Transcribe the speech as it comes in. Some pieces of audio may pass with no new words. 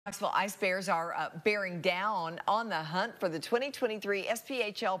Knoxville Ice Bears are bearing down on the hunt for the 2023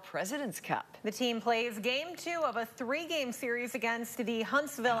 SPHL President's Cup. The team plays game 2 of a 3-game series against the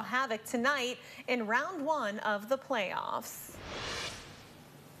Huntsville Havoc tonight in round 1 of the playoffs.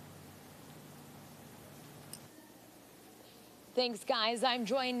 Thanks, guys. I'm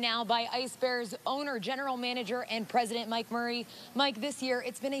joined now by Ice Bears owner, general manager, and president Mike Murray. Mike, this year,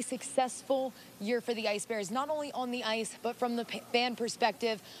 it's been a successful year for the Ice Bears, not only on the ice, but from the fan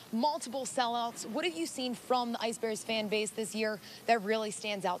perspective. Multiple sellouts. What have you seen from the Ice Bears fan base this year that really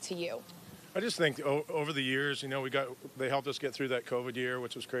stands out to you? I just think over the years, they helped us get through that COVID year,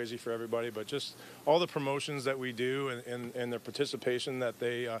 which was crazy for everybody. But just all the promotions that we do and the participation that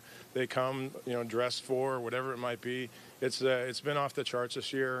they come, dressed for, whatever it might be, it's been off the charts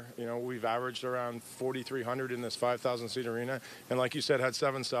this year. We've averaged around 4,300 in this 5,000 seat arena, and like you said, had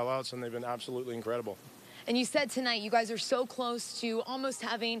 7 sellouts, and they've been absolutely incredible. And you said tonight you guys are so close to almost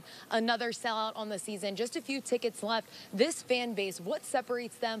having another sellout on the season. Just a few tickets left. This fan base, what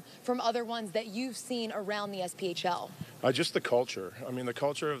separates them from other ones that you've seen around the SPHL? Just the culture. I mean, the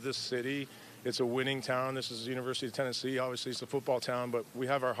culture of this city. It's a winning town. This is the University of Tennessee. Obviously, it's a football town, but we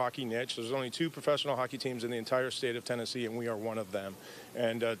have our hockey niche. There's only 2 professional hockey teams in the entire state of Tennessee, and we are one of them.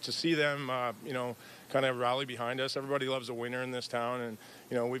 And to see them, kind of rally behind us. Everybody loves a winner in this town,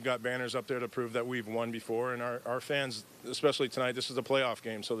 and we've got banners up there to prove that we've won before. And our fans, especially tonight, this is a playoff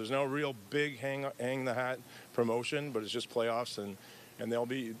game, so there's no real big hang the hat promotion, but it's just playoffs, and they'll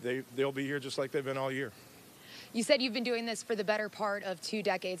be here just like they've been all year. You said you've been doing this for the better part of 2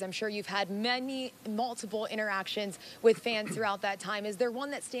 decades. I'm sure you've had multiple interactions with fans throughout that time. Is there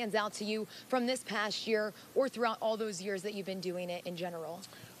one that stands out to you from this past year or throughout all those years that you've been doing it in general?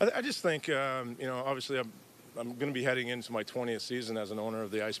 I just think, obviously I'm going to be heading into my 20th season as an owner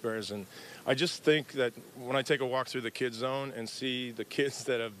of the Ice Bears, and I just think that when I take a walk through the kids zone and see the kids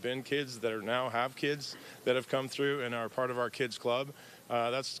that have been kids that are now have kids that have come through and are part of our kids club,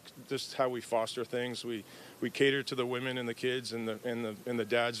 that's just how we foster things. We cater to the women and the kids, and the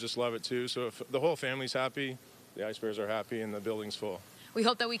dads just love it too. So if the whole family's happy, the Ice Bears are happy, and the building's full. We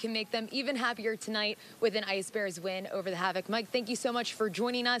hope that we can make them even happier tonight with an Ice Bears win over the Havoc. Mike, thank you so much for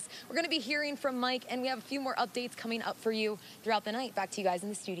joining us. We're going to be hearing from Mike, and we have a few more updates coming up for you throughout the night. Back to you guys in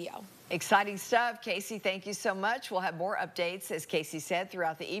the studio. Exciting stuff. Casey, thank you so much. We'll have more updates, as Casey said,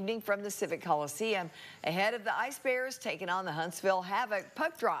 throughout the evening from the Civic Coliseum ahead of the Ice Bears taking on the Huntsville Havoc.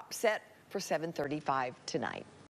 Puck drop set for 7:35 tonight.